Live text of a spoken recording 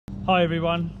Hi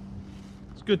everyone,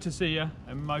 it's good to see you,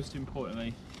 and most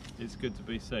importantly it's good to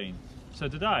be seen. So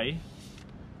today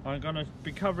I'm going to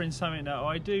be covering something that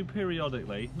I do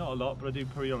periodically, not a lot but I do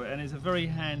periodically, and it's a very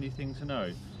handy thing to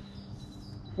know.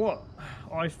 What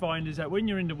I find is that when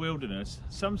you're in the wilderness,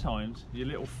 sometimes your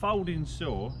little folding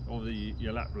saw, or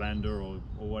your Laplander or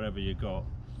whatever you got,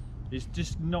 is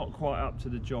just not quite up to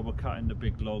the job of cutting the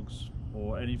big logs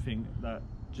or anything that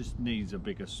just needs a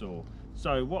bigger saw.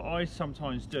 So what I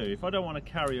sometimes do, if I don't want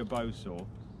to carry a bow saw,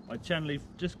 I generally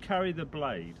just carry the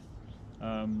blade.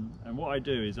 And what I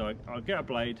do is I'll get a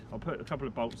blade, I'll put a couple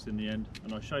of bolts in the end,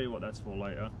 and I'll show you what that's for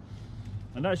later.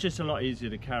 And that's just a lot easier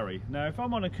to carry. Now if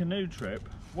I'm on a canoe trip,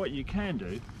 what you can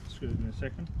do, excuse me a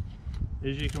second,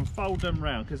 is you can fold them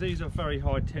round, because these are very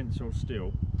high tensile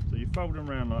steel. So you fold them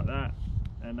round like that,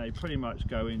 and they pretty much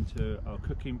go into a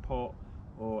cooking pot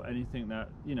or anything that,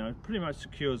 you know, pretty much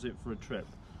secures it for a trip.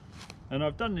 And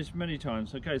I've done this many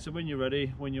times. Okay, so when you're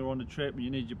ready, when you're on a trip and you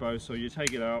need your bow saw, you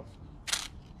take it out,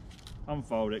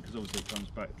 unfold it, because obviously it comes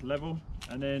back level,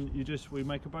 and then we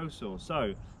make a bow saw.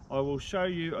 So I will show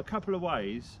you a couple of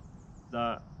ways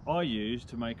that I use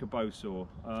to make a bow saw.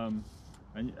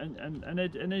 And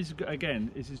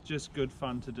again, this is just good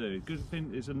fun to do. Good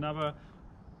thing is another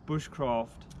bushcraft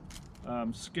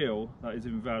skill that is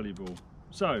invaluable.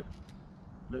 So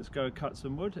let's go cut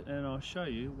some wood and I'll show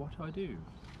you what I do.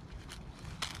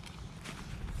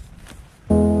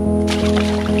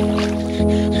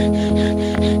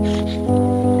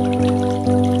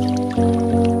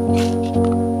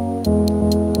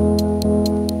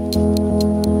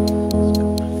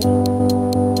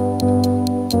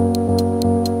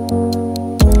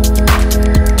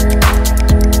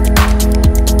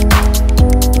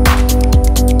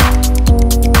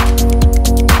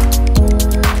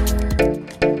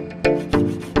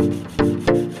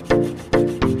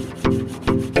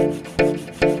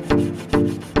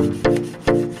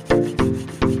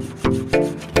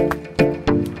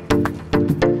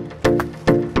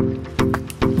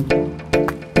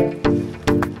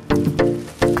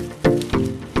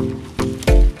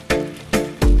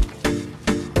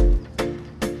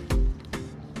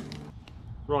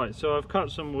 Right, so I've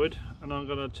cut some wood and I'm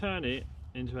going to turn it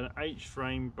into an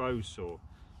H-frame bow saw.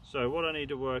 So what I need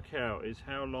to work out is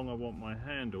how long I want my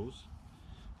handles.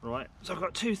 Right, so I've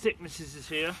got two thicknesses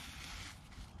here.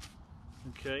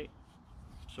 Okay,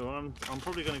 so I'm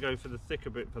probably going to go for the thicker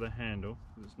bit for the handle,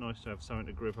 because it's nice to have something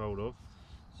to grip hold of.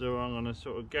 So I'm going to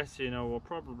sort of guess in, I will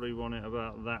probably want it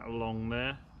about that long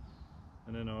there,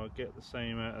 and then I'll get the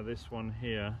same out of this one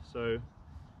here. So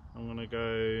I'm going to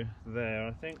go there,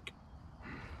 I think.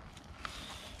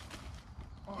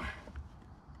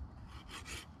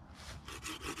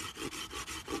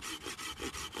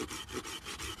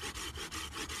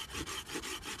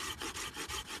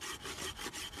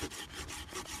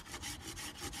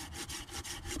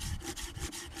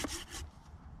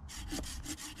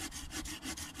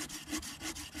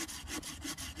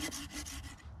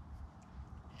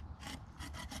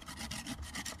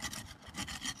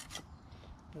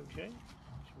 Okay,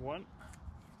 that's one.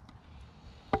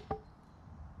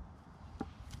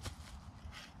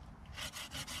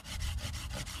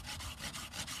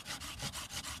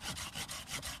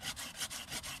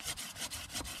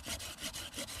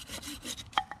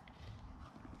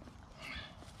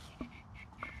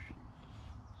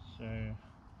 So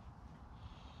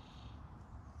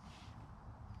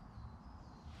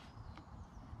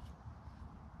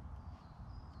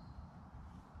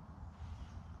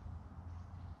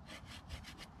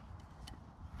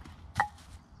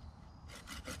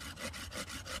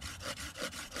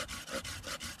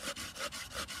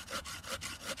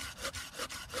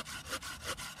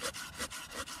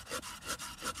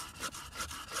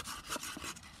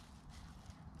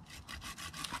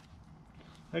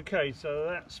okay, so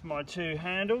that's my two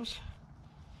handles,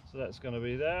 so that's going to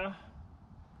be there.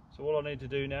 So all I need to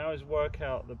do now is work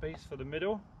out the piece for the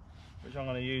middle, which I'm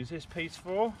going to use this piece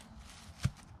for,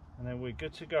 and then we're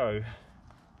good to go.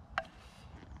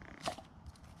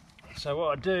 So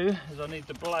what I do is I need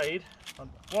the blade.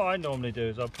 What I normally do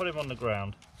is I put him on the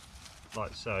ground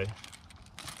like so,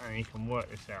 and you can work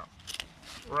this out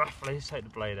roughly. Let's take the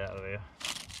blade out of here,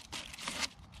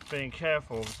 being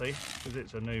careful obviously because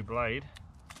it's a new blade,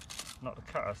 not to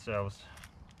cut ourselves.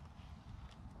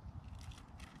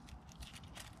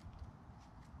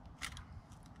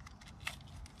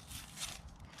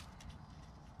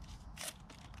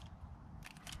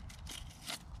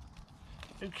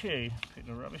 Okay, pick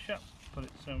the rubbish up, put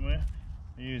it somewhere,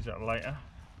 I'll use that later.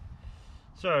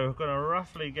 So I'm going to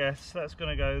roughly guess that's going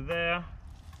to go there,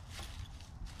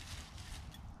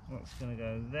 that's going to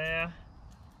go there,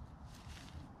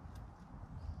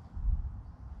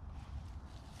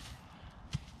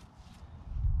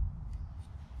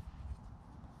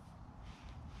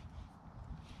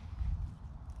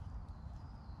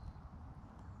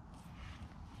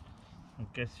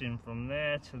 guessing from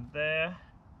there to there.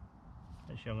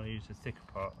 Actually, I'm going to use the thicker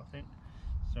part, I think.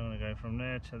 So I'm going to go from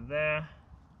there to there.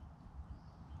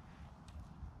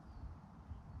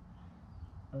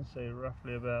 I'd say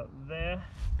roughly about there.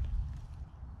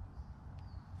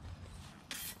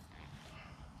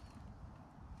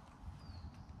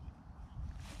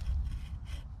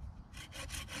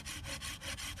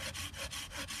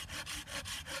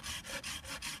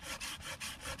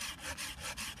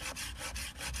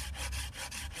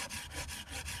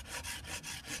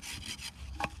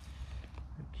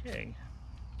 Okay.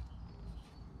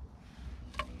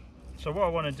 So what I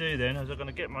want to do then is I'm going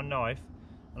to get my knife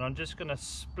and I'm just going to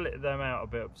split them out a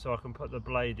bit so I can put the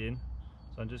blade in.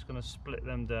 So I'm just going to split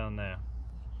them down there.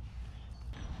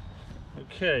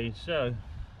 Okay, so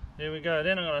here we go.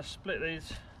 Then I'm going to split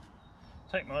these.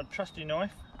 Take my trusty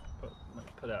knife,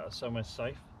 put it out somewhere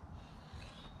safe.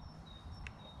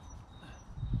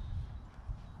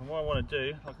 And what I want to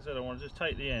do, like I said, I want to just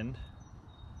take the end,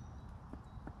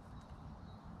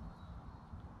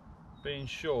 being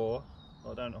sure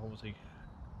I don't obviously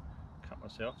cut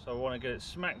myself, so I want to get it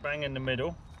smack bang in the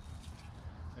middle.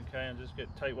 Okay, and just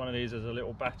take one of these as a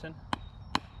little batten,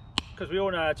 because we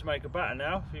all know how to make a batten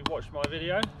now. If you've watched my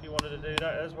video, if you wanted to do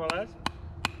that as well as.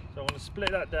 So I'm going to split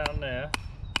that down there.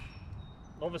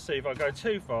 Obviously if I go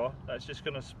too far, that's just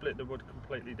going to split the wood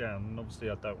completely down, and obviously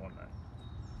I don't want that.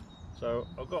 So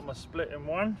I've got my split in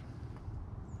one.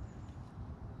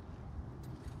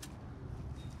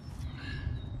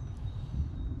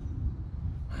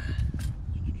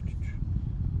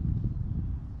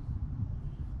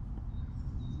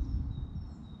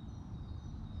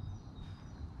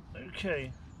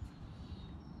 Okay.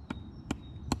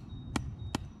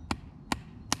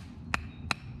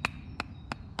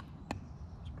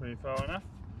 It's pretty far enough.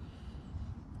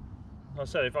 Like I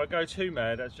said, if I go too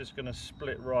mad, that's just going to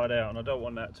split right out, and I don't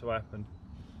want that to happen.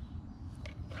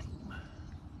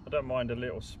 I don't mind a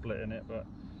little split in it, but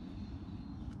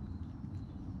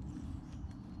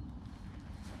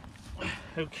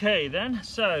okay then.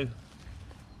 So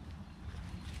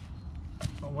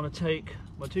I want to take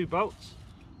my 2 bolts,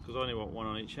 because I only want one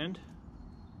on each end.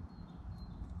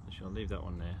 Actually, I'll leave that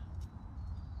one there.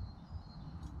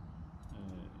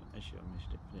 Actually, I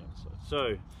missed it for the other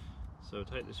side. So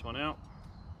take this one out.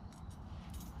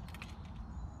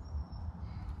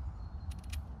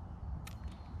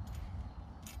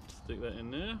 Stick that in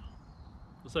there.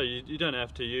 So you don't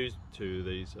have to use 2 of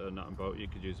these nut and bolt. You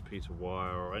could use a piece of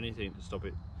wire or anything to stop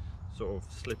it sort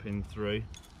of slipping through.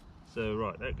 So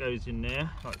right, that goes in there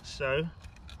like so.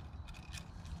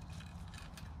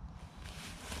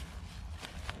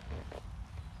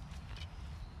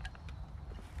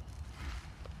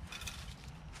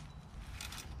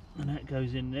 And that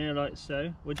goes in there like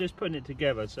so. We're just putting it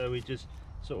together so we just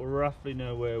sort of roughly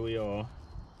know where we are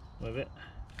with it.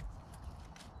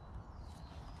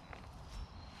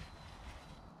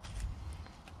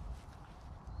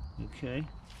 Okay,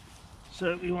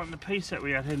 so we want the piece that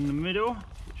we had in the middle,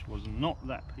 which was not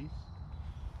that piece,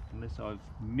 unless I've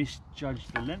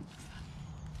misjudged the length.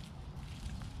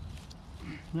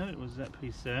 No, it was that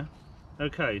piece there.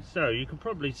 Okay, so you can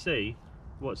probably see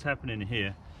what's happening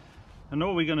here. And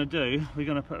all we're going to do, we're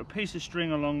going to put a piece of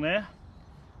string along there,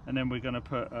 and then we're going to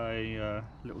put a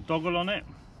little doggle on it,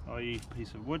 i.e.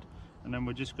 piece of wood, and then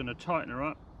we're just going to tighten her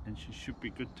up and she should be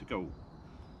good to go.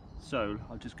 So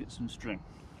I'll just get some string.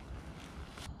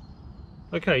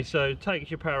 Okay, so take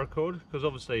your paracord, because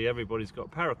obviously everybody's got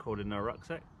paracord in their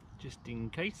rucksack, just in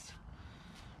case.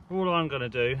 All I'm going to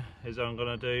do is I'm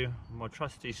going to do my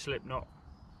trusty slip knot.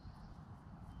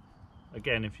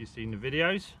 Again, if you've seen the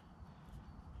videos,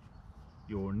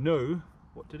 you'll know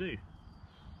what to do.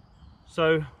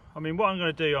 So, I mean, what I'm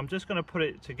going to do, I'm just going to put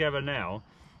it together now,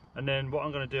 and then what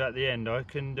I'm going to do at the end, I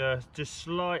can just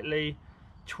slightly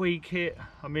tweak it.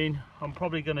 I mean, I'm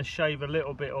probably going to shave a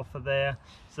little bit off of there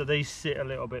so these sit a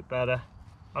little bit better.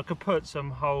 I could put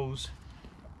some holes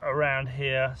around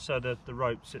here so that the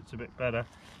rope sits a bit better.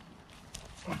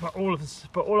 But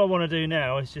all I want to do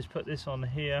now is just put this on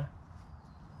here.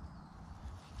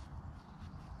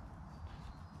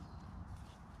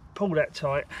 Pull that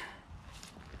tight.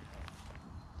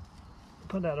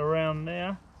 Put that around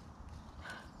there.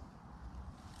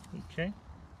 Okay.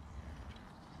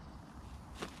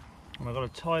 And I've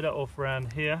got to tie that off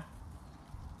around here.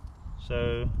 So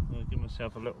I'm going to give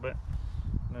myself a little bit,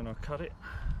 and then I'll cut it.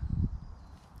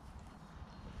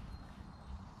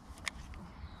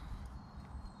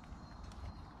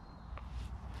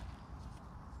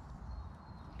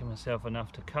 Give myself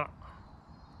enough to cut.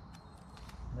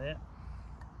 There.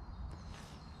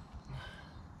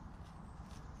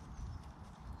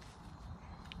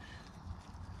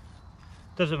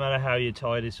 Doesn't matter how you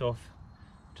tie this off,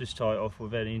 just tie it off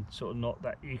with any sort of knot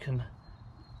that you can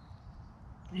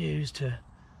use to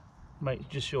make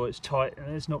just sure it's tight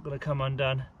and it's not going to come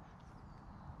undone.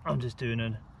 I'm just doing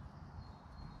a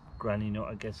granny knot,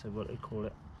 I guess is what they call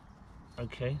it.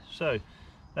 Okay, so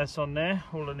that's on there.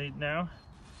 All I need now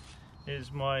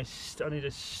is I need a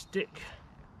stick,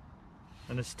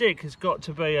 and the stick has got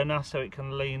to be enough so it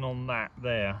can lean on that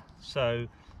there. So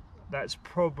that's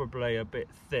probably a bit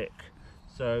thick.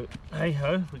 So hey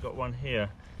ho, we got one here.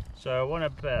 So I want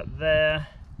it about there.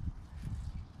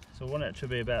 So I want it to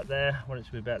be about there. I want it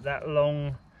to be about that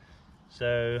long.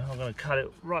 So I'm going to cut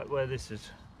it right where this is.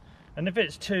 And if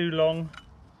it's too long,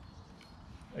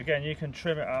 again, you can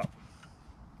trim it up.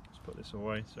 Let's put this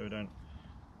away so we don't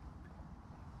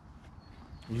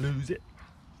lose it.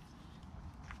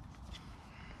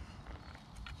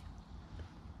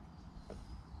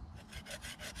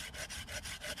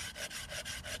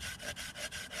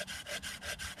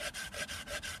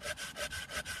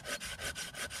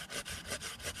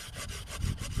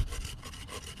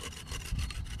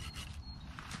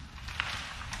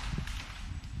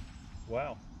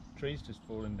 Wow, trees just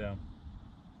falling down.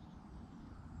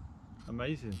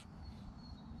 Amazing.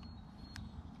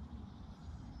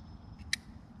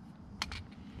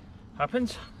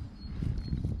 Happens.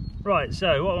 Right,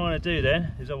 so what I want to do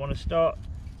then is I want to start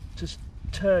just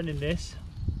turning this.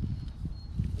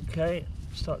 Okay,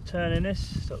 start turning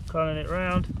this, start curling it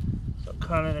round,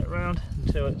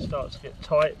 until it starts to get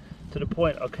tight to the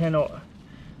point I cannot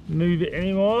move it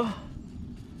anymore.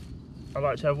 I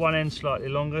like to have one end slightly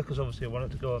longer because obviously I want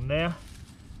it to go on there.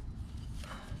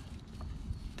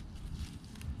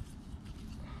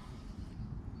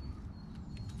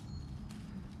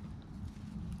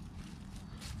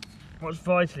 What's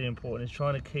vitally important is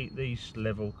trying to keep these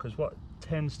level, because what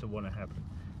tends to want to happen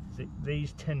is that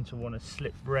these tend to want to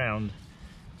slip round.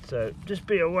 So just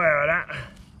be aware of that.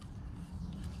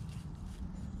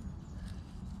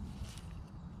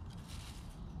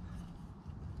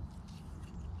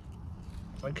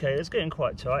 Okay, it's getting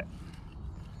quite tight.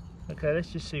 Okay, let's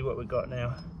just see what we got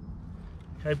now.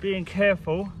 Okay, being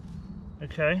careful.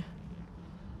 Okay,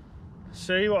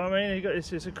 see what I mean? You got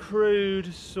this. It's a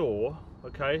crude saw.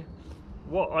 Okay,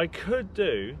 what I could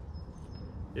do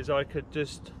is I could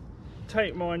just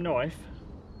take my knife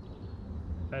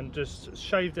and just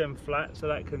shave them flat so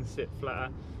that can sit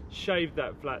flatter. Shave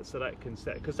that flat so that can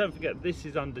set. Because don't forget, this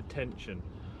is under tension.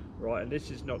 Right, and this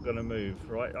is not going to move.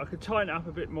 Right, I could tighten it up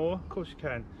a bit more, of course you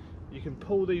can. You can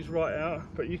pull these right out,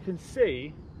 but you can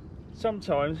see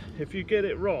sometimes if you get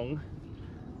it wrong,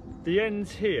 the ends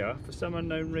here, for some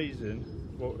unknown reason,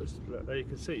 well, you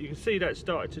can see that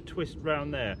started to twist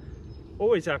round there.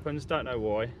 Always happens, don't know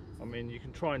why. I mean, you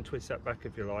can try and twist that back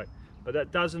if you like, but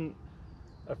that doesn't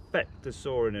affect the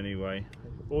saw in any way.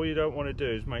 All you don't want to do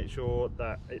is make sure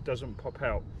that it doesn't pop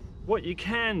out. What you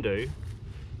can do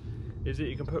is that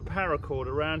you can put paracord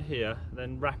around here and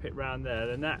then wrap it around there,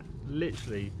 then that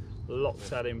literally locks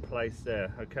that in place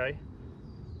there. Okay,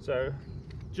 so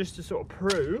just to sort of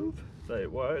prove that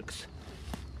it works,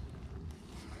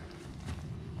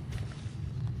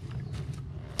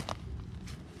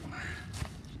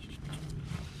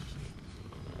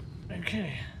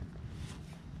 okay,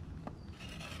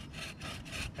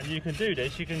 and you can do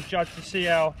this, you can judge to see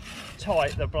how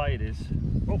tight the blade is.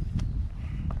 Oh,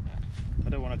 I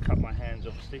don't want to cut my hands,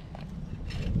 obviously.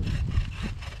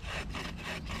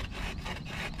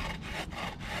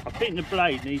 I think the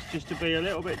blade needs just to be a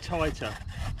little bit tighter.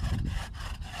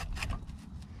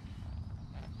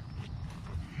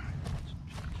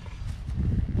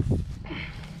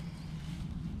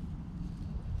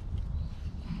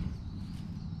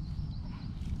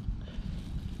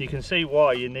 You can see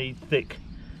why you need thick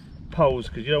poles,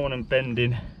 because you don't want them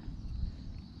bending.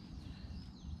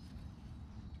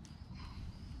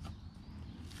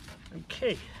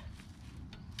 Okay.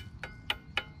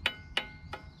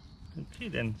 Okay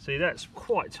then, see that's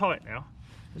quite tight now.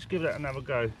 Let's give that another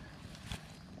go.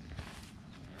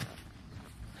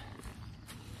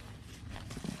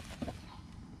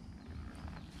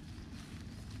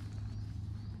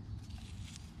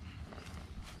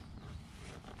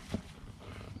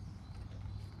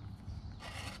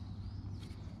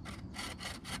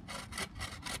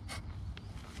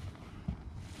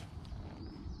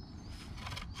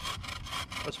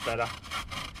 That's better.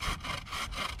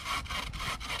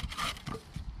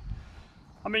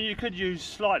 I mean, you could use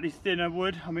slightly thinner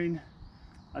wood. I mean,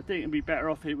 I think it'd be better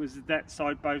off if it was that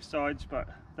side, both sides, but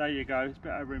there you go. It's a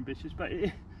bit over ambitious, but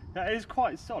that is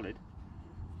quite solid.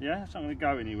 Yeah, it's not going to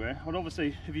go anywhere. Well,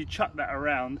 obviously, if you chuck that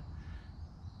around,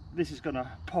 this is going to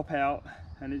pop out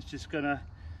and it's just going to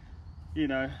you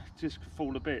know, just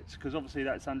fall to bits, because obviously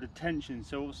that's under tension,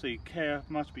 so obviously care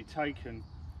must be taken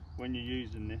when you're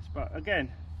using this. But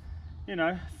again, you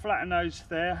know, flatten those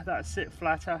there, that'll sit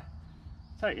flatter.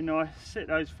 Take your knife, sit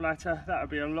those flatter, that'll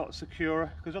be a lot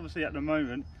securer, because obviously at the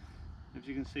moment, as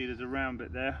you can see, there's a round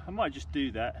bit there. I might just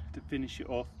do that to finish it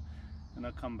off, and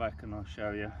I'll come back and I'll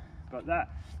show you. But that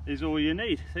is all you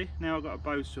need. See, now I've got a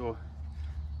bow saw.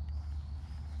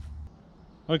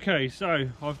 Okay, so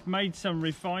I've made some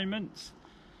refinements.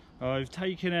 I've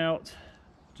taken out,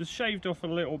 just shaved off a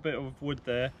little bit of wood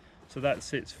there, so that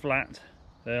sits flat.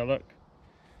 There, look.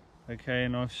 Okay,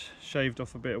 and I've shaved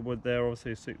off a bit of wood there,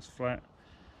 obviously it sits flat.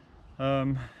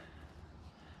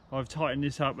 I've tightened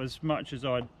this up as much as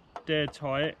I dare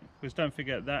tie it, because don't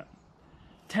forget that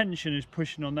tension is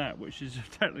pushing on that, which is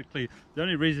technically the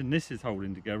only reason this is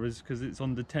holding together is because it's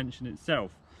on the tension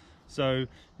itself. So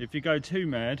if you go too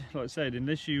mad, like I said,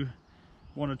 unless you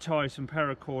want to tie some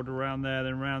paracord around there,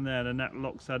 then that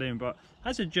locks that in. But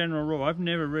as a general rule, I've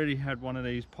never really had one of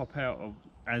these pop out of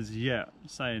as yet.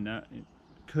 Saying that, it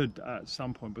could at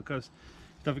some point, because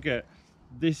don't forget,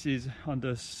 this is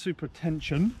under super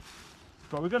tension.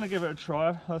 But we're going to give it a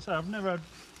try. Like I say, I've never had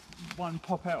one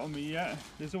pop out on me yet.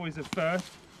 There's always a first.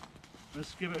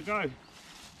 Let's give it a go.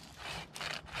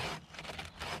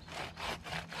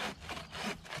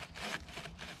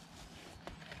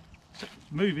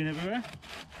 Moving everywhere.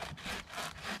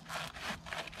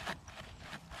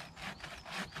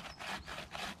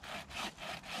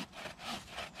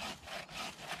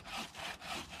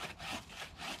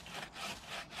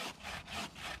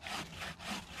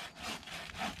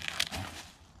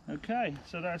 Okay,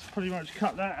 so that's pretty much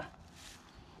cut that.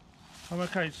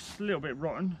 Okay, it's a little bit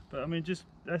rotten, but I mean,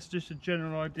 that's just a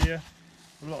general idea.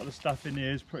 A lot of the stuff in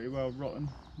here is pretty well rotten,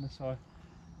 unless I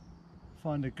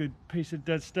find a good piece of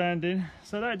dead standing.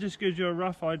 So that just gives you a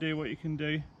rough idea what you can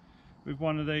do with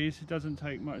one of these. It doesn't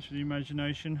take much of the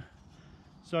imagination.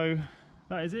 So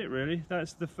that is it really.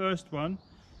 That's the first one,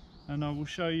 and I will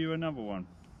show you another one.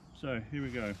 So here we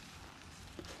go.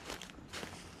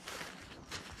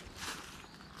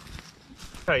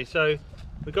 Okay, so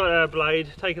we've got our blade,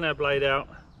 taken our blade out,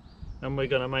 and we're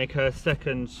going to make a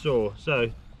second saw.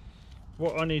 So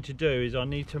what I need to do is I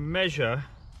need to measure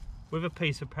with a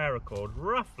piece of paracord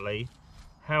roughly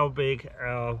how big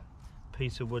our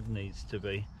piece of wood needs to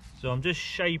be. So I'm just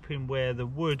shaping where the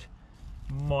wood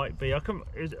might be.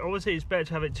 Obviously it's better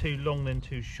to have it too long than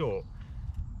too short.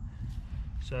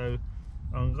 So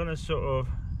I'm going to sort of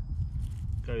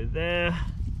go there,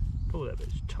 pull that bit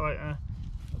tighter,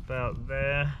 about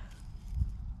there,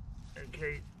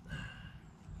 okay,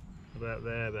 about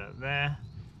there.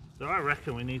 So I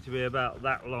reckon we need to be about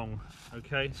that long.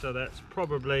 Okay, so that's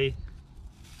probably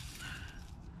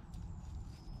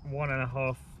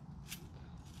 1.5,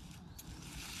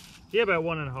 yeah, about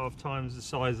 1.5 times the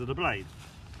size of the blade.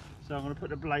 So I'm going to put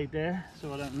the blade there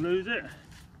so I don't lose it.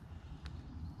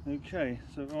 Okay,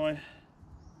 so if I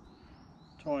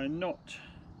tie a knot,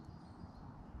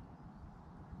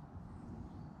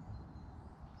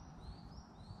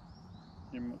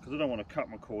 because I don't want to cut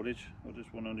my cordage, I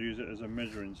just want to use it as a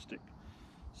measuring stick.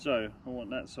 So I want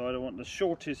that side, I want the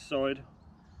shortest side.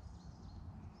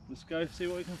 Let's go see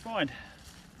what we can find.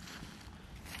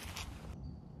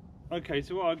 Okay,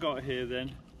 so what I got here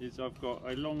then is I've got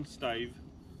a long stave,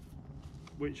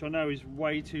 which I know is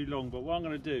way too long, but what I'm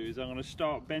going to do is I'm going to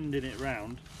start bending it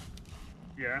round,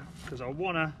 yeah, because I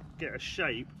want to get a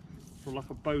shape for like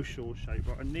a bow saw shape,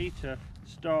 but I need to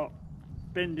start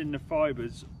bending the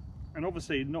fibres, and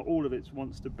obviously not all of it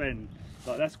wants to bend,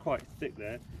 like that's quite thick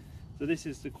there, so this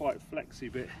is the quite flexy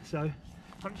bit, so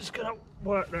I'm just going to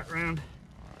work that round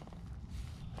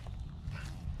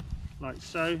like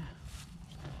so.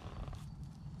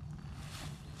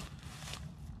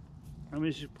 I mean,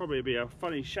 this should probably be a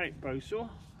funny shaped bow saw.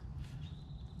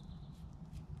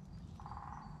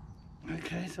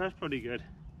 Okay, so that's pretty good.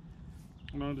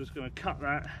 And I'm just going to cut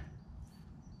that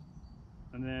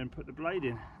and then put the blade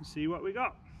in and see what we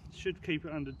got. Should keep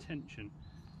it under tension.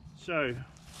 So,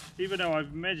 even though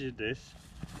I've measured this,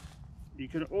 you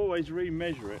can always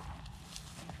re-measure it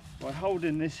by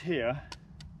holding this here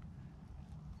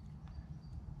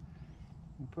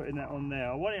and putting that on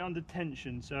there. I want it under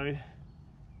tension, so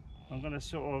I'm going to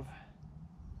sort of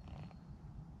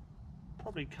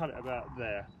probably cut it about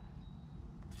there.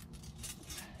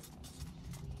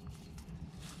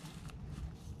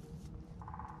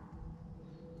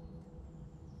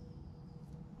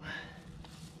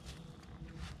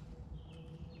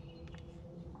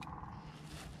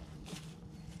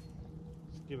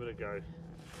 Let's give it a go.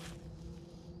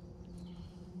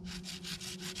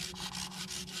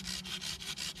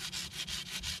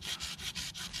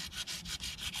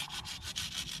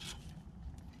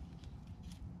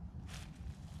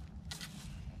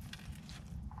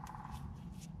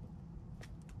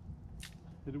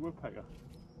 to the woodpecker.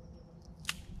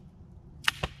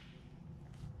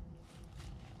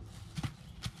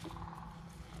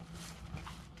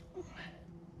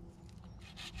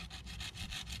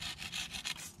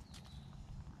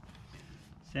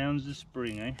 Sounds the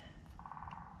spring, eh?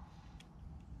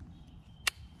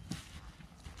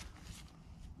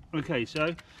 Okay,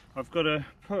 so I've got to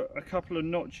put a couple of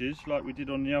notches like we did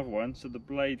on the other one so the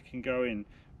blade can go in,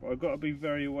 but I've got to be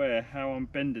very aware how I'm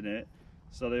bending it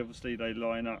so they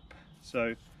line up.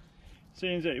 So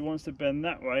seeing that it wants to bend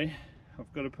that way,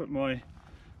 I've got to put my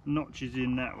notches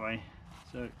in that way.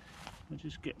 So I'll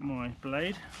just get my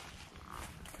blade.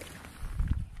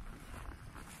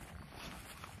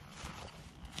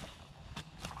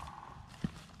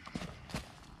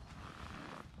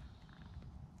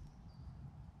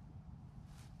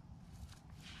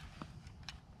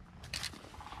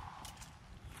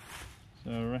 So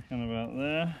I reckon about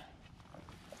there.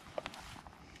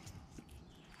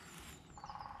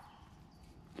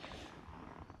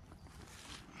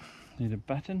 Need a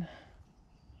batten.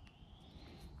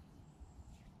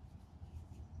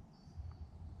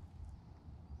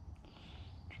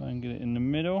 Try and get it in the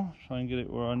middle, try and get it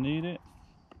where I need it.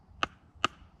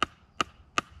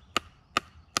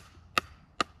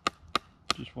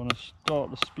 Just want to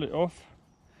start the split off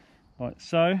like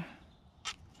so.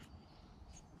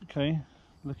 Okay,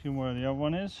 looking where the other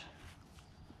one is,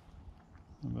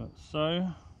 about so.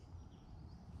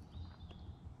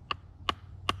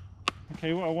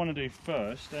 Okay, what I want to do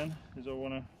first then is I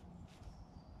want to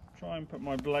try and put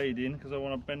my blade in because I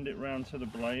want to bend it round to the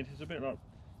blade. It's a bit like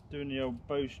doing the old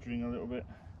bowstring a little bit.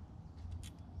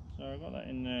 So I've got that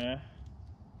in there.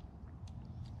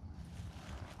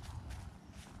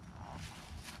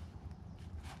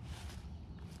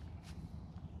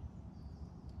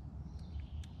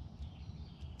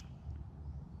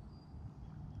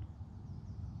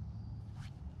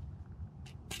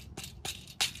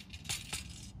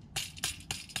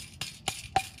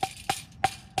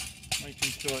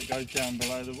 Making sure it goes down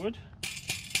below the wood.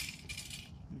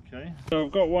 Okay, so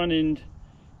I've got one end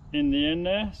in the end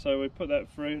there, so we put that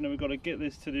through, and then we've got to get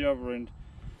this to the other end.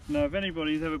 Now if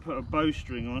anybody's ever put a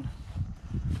bowstring on,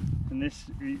 and this,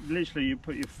 literally you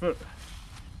put your foot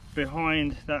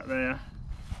behind that there,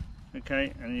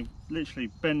 okay, and you literally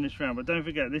bend this round, but don't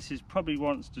forget this is probably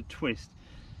wants to twist,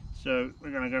 so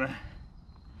we're gonna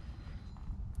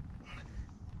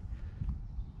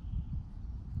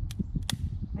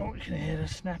oh, you can hear the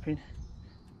snapping.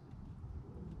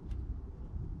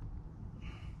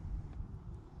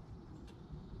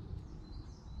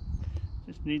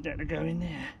 Just need that to go in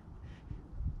there.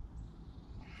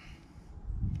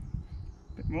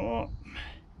 A bit more.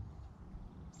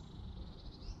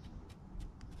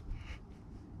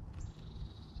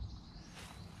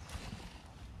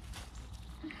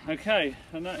 Okay,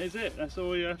 and that is it. That's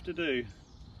all you have to do,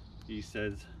 he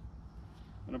says.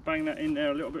 I'm going to bang that in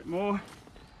there a little bit more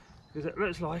because it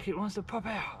looks like it wants to pop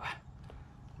out,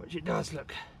 which it does,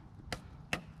 look.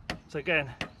 So again,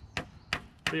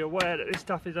 be aware that this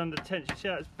stuff is under tension. See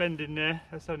how it's bending there?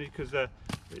 That's only because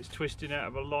it's twisting out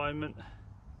of alignment.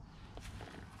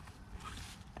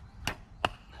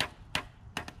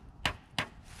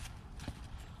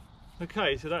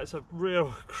 Okay, so that's a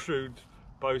real crude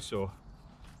bow saw,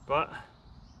 but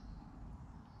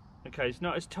okay, it's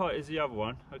not as tight as the other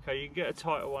one. Okay, you can get a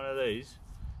tighter one of these,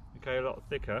 okay, a lot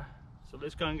thicker. So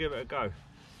let's go and give it a go.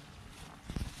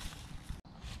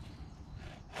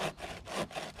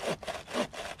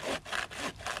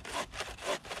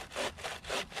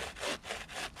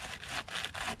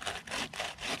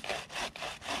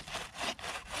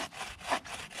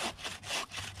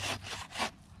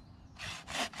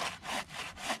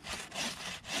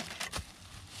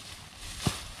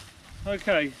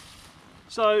 Okay,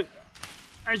 so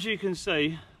as you can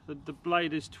see, the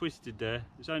blade is twisted there.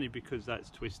 It's only because that's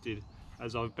twisted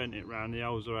as I've bent it round. The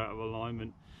holes are out of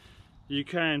alignment. You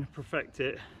can perfect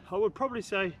it. I would probably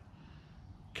say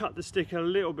cut the stick a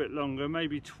little bit longer,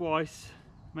 maybe twice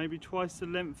the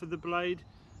length of the blade.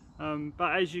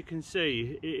 But as you can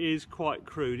see, it is quite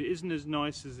crude. It isn't as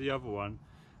nice as the other one,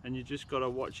 and you just got to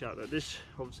watch out that this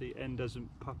obviously end doesn't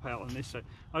pop out on this. So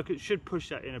I should push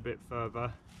that in a bit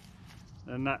further.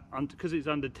 And that, because it's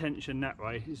under tension that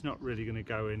way, it's not really going to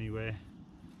go anywhere.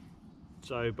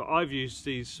 So, but I've used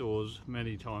these saws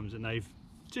many times, and they've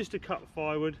just to cut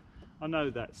firewood. I know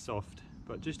that's soft,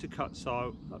 but just to cut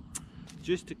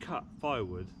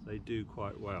firewood, they do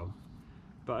quite well.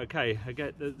 But okay, I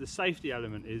get the safety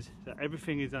element is that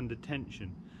everything is under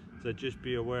tension, so just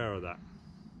be aware of that.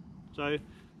 So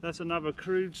that's another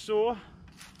crude saw.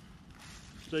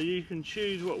 So you can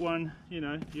choose what one, you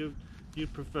know,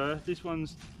 you'd prefer. This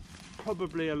one's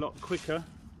probably a lot quicker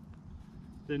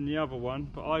than the other one,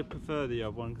 but I prefer the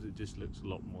other one because it just looks a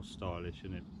lot more stylish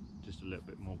and it just a little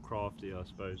bit more crafty, I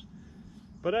suppose.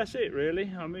 But that's it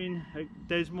really. I mean,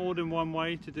 there's more than one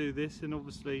way to do this, and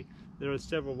obviously there are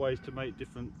several ways to make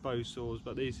different bow saws,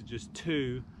 but these are just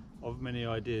two of many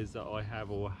ideas that I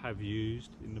have or have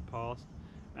used in the past.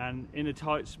 And in a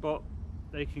tight spot,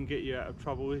 they can get you out of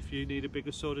trouble if you need a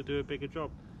bigger saw to do a bigger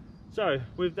job. So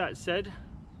with that said,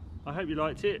 I hope you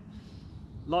liked it.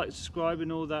 Like, subscribe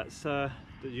and all that's the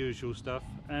usual stuff,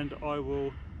 and I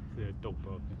will, dog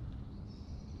barking.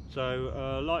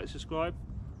 So like, subscribe,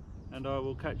 and I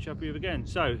will catch up with you again.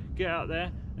 So get out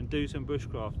there and do some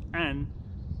bushcraft, and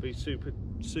be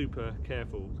super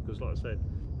careful, because like I said,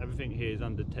 everything here is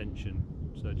under tension,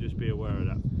 so just be aware of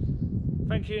that.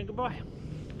 Thank you and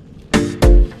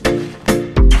goodbye.